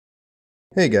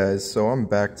Hey guys, so I'm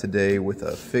back today with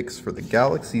a fix for the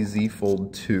Galaxy Z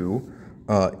Fold 2.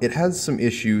 It has some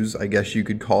issues, I guess you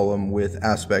could call them, with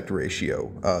aspect ratio,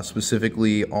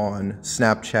 specifically on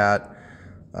Snapchat.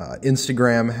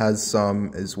 Instagram has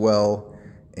some as well,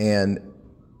 and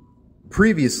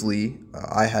previously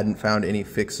I hadn't found any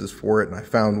fixes for it, and I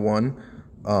found one.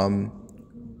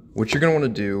 What you're going to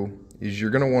want to do is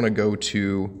you're going to want to go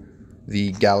to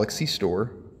the Galaxy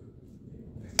store,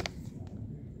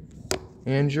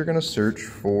 and you're going to search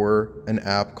for an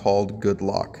app called Good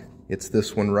Lock. It's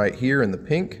this one right here in the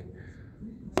pink.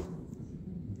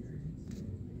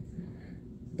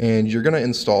 And you're going to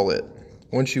install it.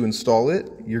 Once you install it,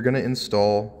 you're going to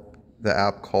install the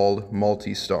app called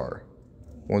Multi-Star.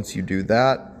 Once you do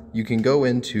that, you can go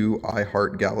into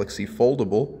iHeart Galaxy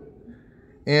Foldable,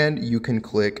 and you can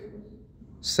click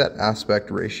Set Aspect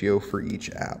Ratio for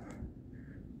each app.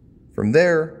 From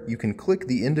there, you can click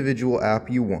the individual app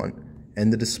you want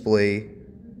and the display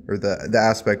or the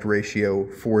aspect ratio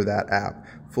for that app.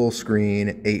 Full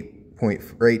screen,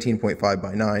 18.5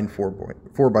 by 9,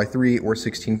 4 by 3, or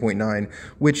 16.9,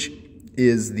 which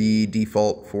is the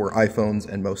default for iPhones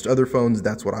and most other phones.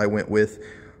 That's what I went with.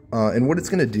 And what it's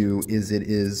going to do is it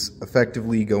is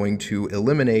effectively going to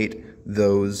eliminate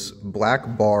those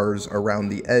black bars around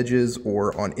the edges,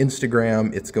 or on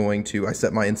Instagram, it's going to, I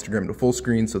set my Instagram to full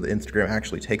screen, so the Instagram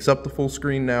actually takes up the full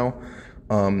screen now.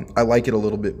 I like it a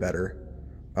little bit better.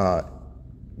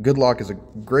 Good Lock is a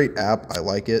great app. I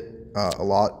like it a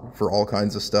lot for all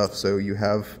kinds of stuff. So you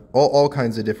have all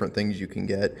kinds of different things you can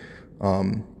get.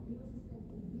 You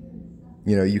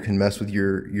know, you can mess with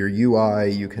your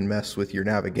UI, you can mess with your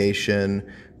navigation,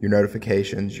 your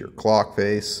notifications, your clock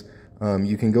face.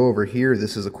 You can go over here.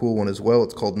 This is a cool one as well.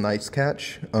 It's called Nice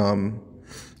Catch.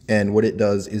 And what it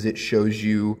does is it shows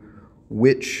you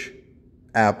which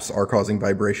apps are causing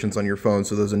vibrations on your phone.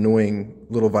 So those annoying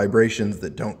little vibrations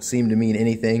that don't seem to mean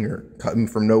anything or come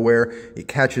from nowhere, it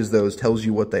catches those, tells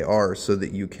you what they are, so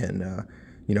that you can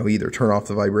you know, either turn off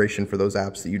the vibration for those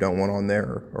apps that you don't want on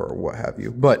there, or what have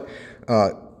you. But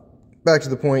back to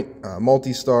the point,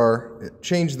 Multi-Star,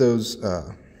 change those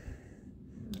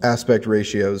aspect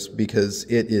ratios because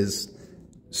it is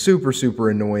super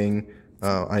annoying.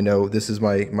 I know this is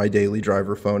my daily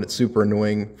driver phone. It's super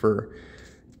annoying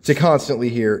to constantly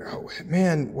hear, "Oh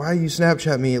man, why you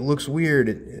Snapchat me? It looks weird.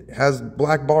 It has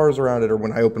black bars around it." Or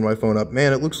when I open my phone up,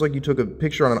 "Man, it looks like you took a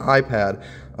picture on an iPad."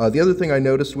 The other thing I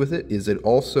noticed with it is it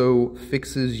also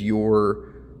fixes your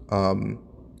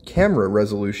camera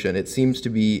resolution. It seems to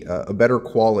be a better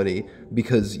quality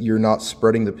because you're not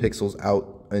spreading the pixels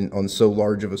out on so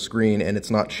large of a screen, and it's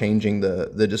not changing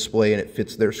the display, and it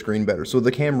fits their screen better. So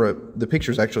the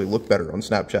pictures actually look better on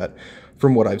Snapchat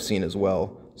from what I've seen as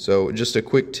well. So just a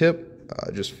quick tip,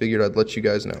 just figured I'd let you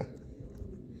guys know.